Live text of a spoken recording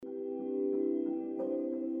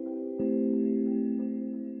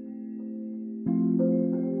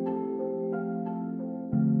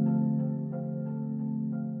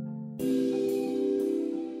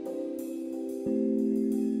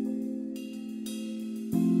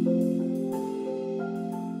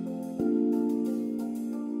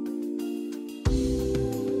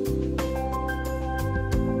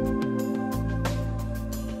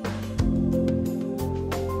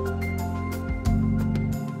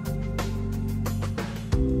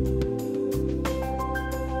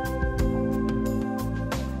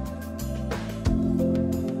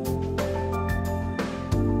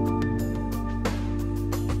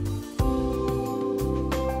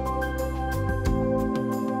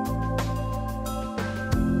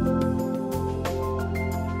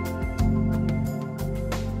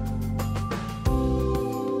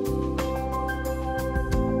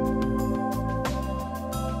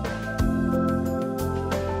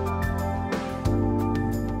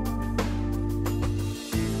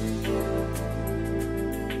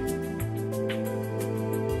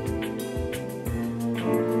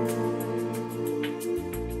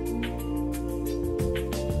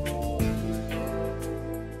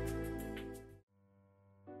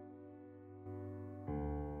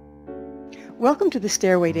Welcome to the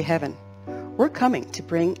Stairway to Heaven. We're coming to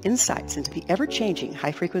bring insights into the ever-changing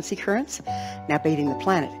high-frequency currents navigating the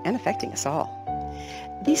planet and affecting us all.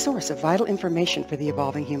 The source of vital information for the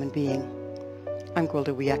evolving human being. I'm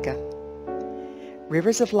Gwilda Wiyaka.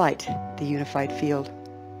 Rivers of Light, the Unified Field.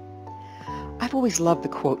 I've always loved the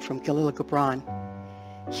quote from Khalil Gibran,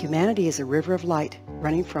 "Humanity is a river of light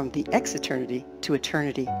running from the ex-eternity to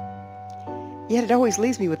eternity." Yet it always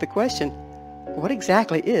leaves me with the question, what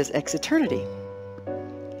exactly is ex-eternity?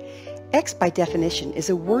 Ex, by definition, is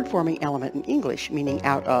a word-forming element in English meaning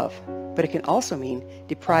out of, but it can also mean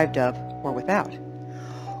deprived of or without,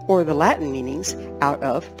 or the Latin meanings out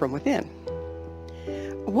of, from within.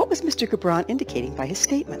 What was Mr. Gibran indicating by his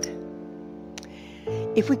statement?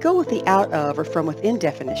 If we go with the out of or from within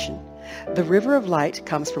definition, the river of light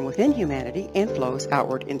comes from within humanity and flows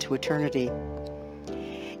outward into eternity.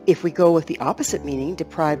 If we go with the opposite meaning,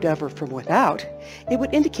 deprived of or from without, it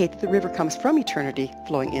would indicate that the river comes from eternity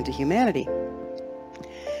flowing into humanity.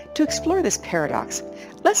 To explore this paradox,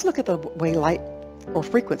 let's look at the way light or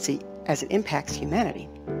frequency as it impacts humanity.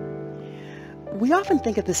 We often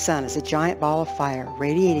think of the sun as a giant ball of fire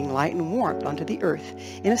radiating light and warmth onto the earth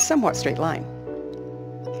in a somewhat straight line.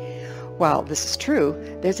 While this is true,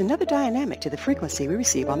 there's another dynamic to the frequency we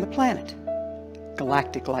receive on the planet: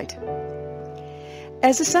 galactic light.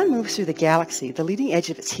 As the sun moves through the galaxy, the leading edge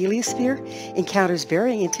of its heliosphere encounters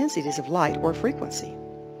varying intensities of light or frequency.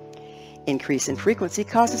 Increase in frequency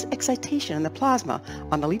causes excitation in the plasma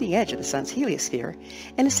on the leading edge of the sun's heliosphere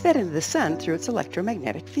and is fed into the sun through its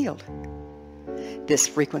electromagnetic field. This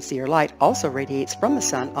frequency or light also radiates from the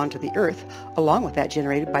sun onto the earth, along with that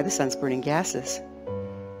generated by the sun's burning gases.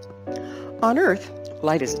 On Earth,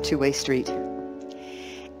 light is a two-way street.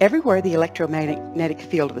 Everywhere the electromagnetic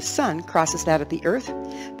field of the sun crosses that of the earth,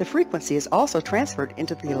 the frequency is also transferred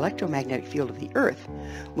into the electromagnetic field of the earth,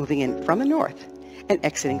 moving in from the north and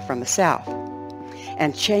exiting from the south,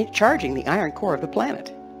 and charging the iron core of the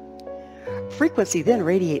planet. Frequency then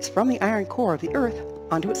radiates from the iron core of the earth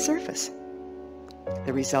onto its surface.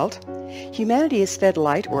 The result? Humanity is fed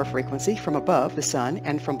light or frequency from above the sun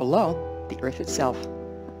and from below the earth itself.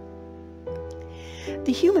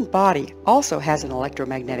 The human body also has an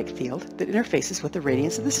electromagnetic field that interfaces with the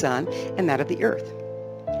radiance of the sun and that of the earth.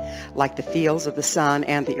 Like the fields of the sun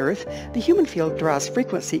and the earth, the human field draws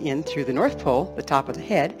frequency in through the North Pole, the top of the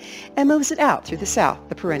head, and moves it out through the south,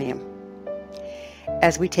 the perineum.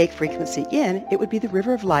 As we take frequency in, it would be the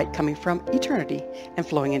river of light coming from eternity and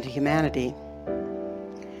flowing into humanity.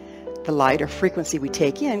 The light or frequency we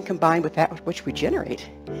take in, combined with that which we generate,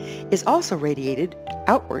 is also radiated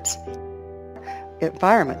outwards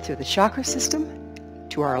environment through the chakra system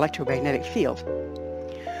to our electromagnetic field.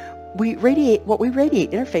 What we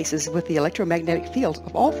radiate interfaces with the electromagnetic field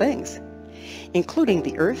of all things, including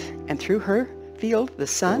the earth, and through her field, the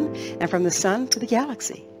sun, and from the sun to the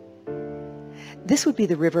galaxy. This would be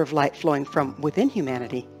the river of light flowing from within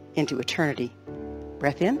humanity into eternity.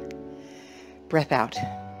 Breath in, breath out.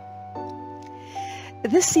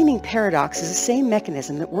 This seeming paradox is the same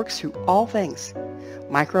mechanism that works through all things,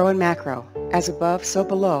 micro and macro, as above, so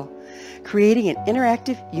below, creating an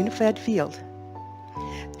interactive, unified field,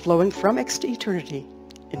 flowing from eternity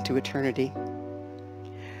into eternity.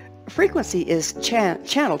 Frequency is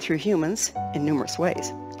channeled through humans in numerous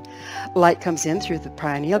ways. Light comes in through the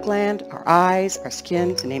pineal gland, our eyes, our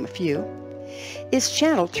skin, to name a few. Is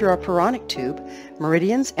channeled through our puronic tube,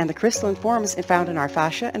 meridians, and the crystalline forms found in our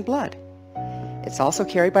fascia and blood. It's also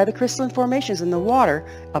carried by the crystalline formations in the water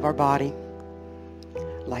of our body.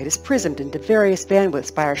 Light is prismed into various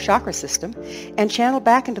bandwidths by our chakra system and channeled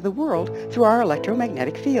back into the world through our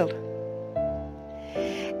electromagnetic field.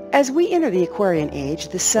 As we enter the Aquarian age,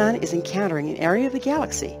 the sun is encountering an area of the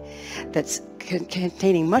galaxy that's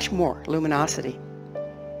containing much more luminosity.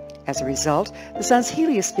 As a result, the sun's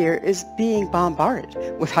heliosphere is being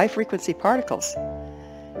bombarded with high-frequency particles.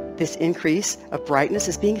 This increase of brightness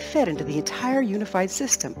is being fed into the entire unified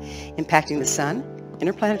system, impacting the sun,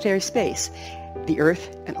 interplanetary space, the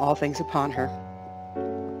earth, and all things upon her,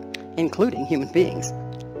 including human beings.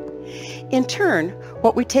 In turn,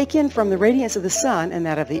 what we take in from the radiance of the sun and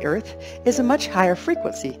that of the earth is a much higher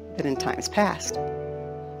frequency than in times past.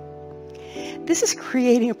 This is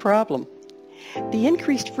creating a problem. The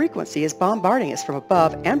increased frequency is bombarding us from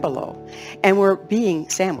above and below, and we're being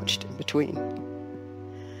sandwiched in between.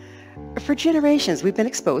 For generations, we've been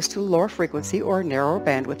exposed to a lower frequency or narrower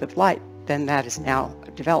bandwidth of light than that is now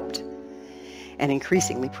developed and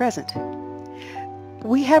increasingly present.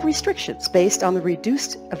 We have restrictions based on the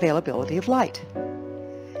reduced availability of light.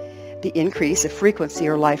 The increase of frequency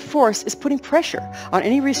or life force is putting pressure on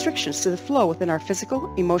any restrictions to the flow within our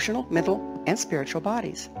physical, emotional, mental and spiritual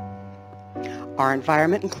bodies. Our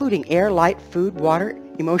environment, including air, light, food, water,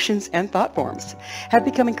 emotions, and thought forms, have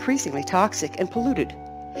become increasingly toxic and polluted,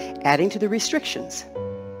 adding to the restrictions.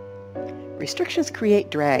 Restrictions create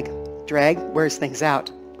drag. Drag wears things out.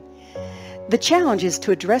 The challenge is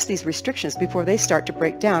to address these restrictions before they start to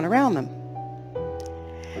break down around them.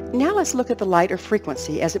 Now let's look at the light or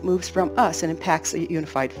frequency as it moves from us and impacts a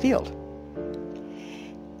unified field.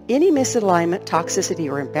 Any misalignment,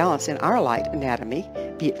 toxicity, or imbalance in our light anatomy,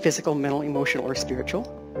 be it physical, mental, emotional, or spiritual,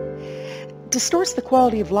 distorts the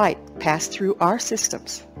quality of light passed through our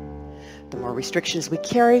systems. The more restrictions we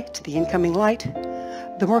carry to the incoming light,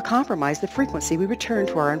 the more compromised the frequency we return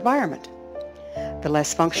to our environment. The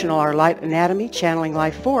less functional our light anatomy channeling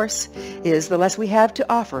life force is, the less we have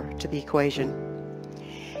to offer to the equation.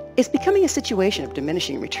 It's becoming a situation of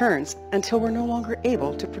diminishing returns until we're no longer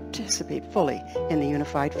able to participate fully in the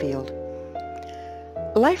unified field.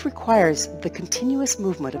 Life requires the continuous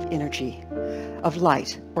movement of energy, of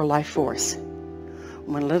light or life force.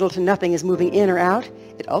 When little to nothing is moving in or out,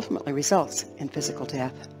 it ultimately results in physical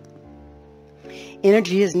death.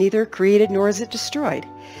 Energy is neither created nor is it destroyed.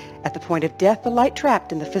 At the point of death, the light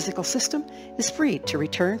trapped in the physical system is freed to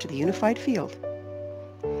return to the unified field.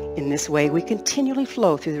 In this way, we continually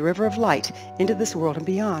flow through the river of light into this world and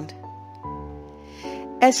beyond.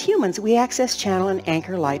 As humans, we access, channel, and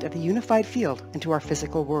anchor light of the unified field into our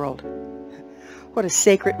physical world. What a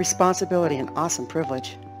sacred responsibility and awesome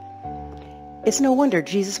privilege. It's no wonder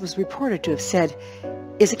Jesus was reported to have said,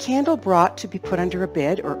 "Is a candle brought to be put under a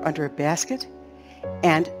bed or under a basket,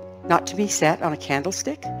 and not to be set on a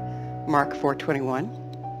candlestick?" Mark 4:21.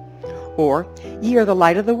 Or, "Ye are the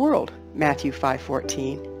light of the world," Matthew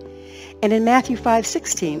 5:14. And in Matthew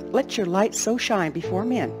 5:16, "Let your light so shine before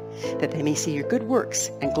men, that they may see your good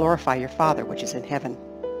works and glorify your Father which is in heaven."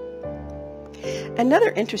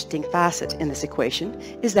 Another interesting facet in this equation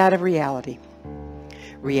is that of reality.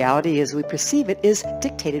 Reality as we perceive it is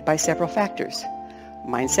dictated by several factors: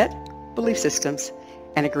 mindset, belief systems,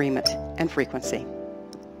 and agreement and frequency.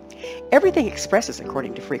 Everything expresses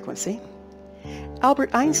according to frequency.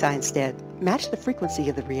 Albert Einstein said, "Match the frequency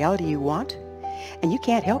of the reality you want, and you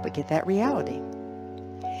can't help but get that reality."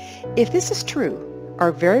 If this is true,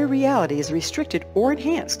 our very reality is restricted or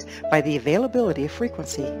enhanced by the availability of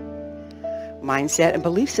frequency. Mindset and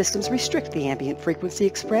belief systems restrict the ambient frequency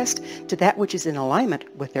expressed to that which is in alignment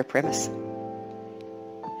with their premise.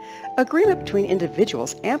 Agreement between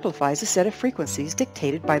individuals amplifies a set of frequencies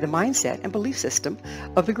dictated by the mindset and belief system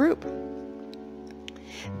of the group.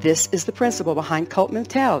 This is the principle behind cult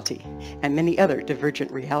mentality and many other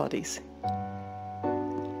divergent realities.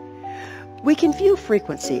 We can view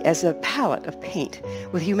frequency as a palette of paint,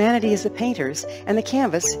 with humanity as the painters and the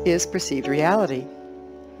canvas is perceived reality.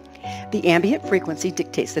 The ambient frequency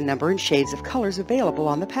dictates the number and shades of colors available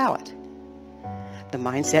on the palette. The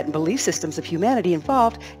mindset and belief systems of humanity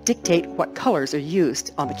involved dictate what colors are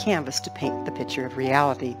used on the canvas to paint the picture of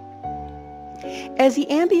reality. As the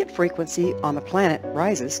ambient frequency on the planet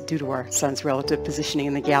rises due to our sun's relative positioning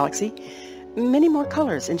in the galaxy, many more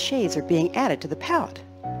colors and shades are being added to the palette.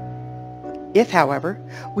 If, however,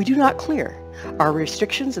 we do not clear our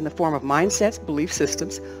restrictions in the form of mindsets, belief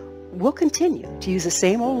systems, we'll continue to use the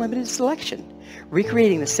same old limited selection,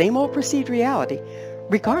 recreating the same old perceived reality,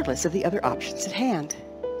 regardless of the other options at hand.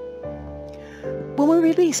 When we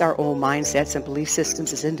release our old mindsets and belief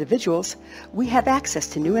systems as individuals, we have access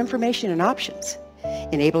to new information and options,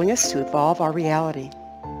 enabling us to evolve our reality.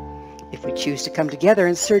 If we choose to come together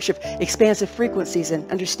in search of expansive frequencies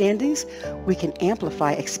and understandings, we can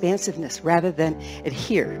amplify expansiveness rather than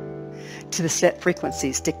adhere to the set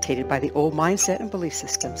frequencies dictated by the old mindset and belief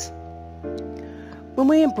systems. When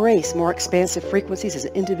we embrace more expansive frequencies as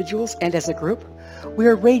individuals and as a group, we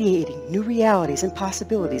are radiating new realities and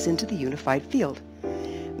possibilities into the unified field,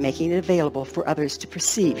 making it available for others to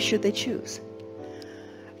perceive should they choose.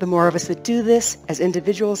 The more of us that do this as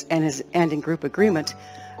individuals and in group agreement,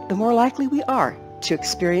 the more likely we are to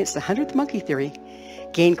experience the 100th monkey theory,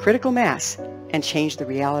 gain critical mass, and change the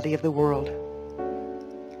reality of the world.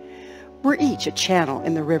 We're each a channel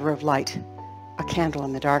in the river of light, a candle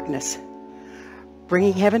in the darkness,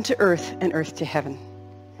 bringing heaven to earth and earth to heaven.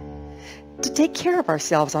 To take care of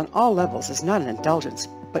ourselves on all levels is not an indulgence,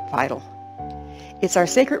 but vital. It's our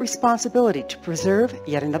sacred responsibility to preserve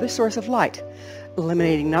yet another source of light,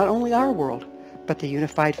 illuminating not only our world, but the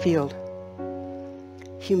unified field.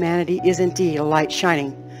 Humanity is indeed a light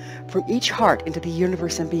shining from each heart into the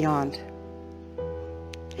universe and beyond.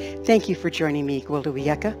 Thank you for joining me, Gwilda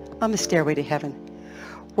Wiyaka, on the Stairway to Heaven,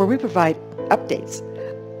 where we provide updates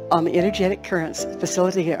on the energetic currents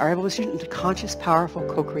facilitating our evolution into conscious, powerful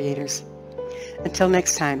co-creators. Until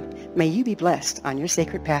next time, may you be blessed on your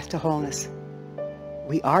sacred path to wholeness.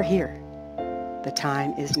 We are here. The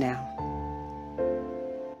time is now.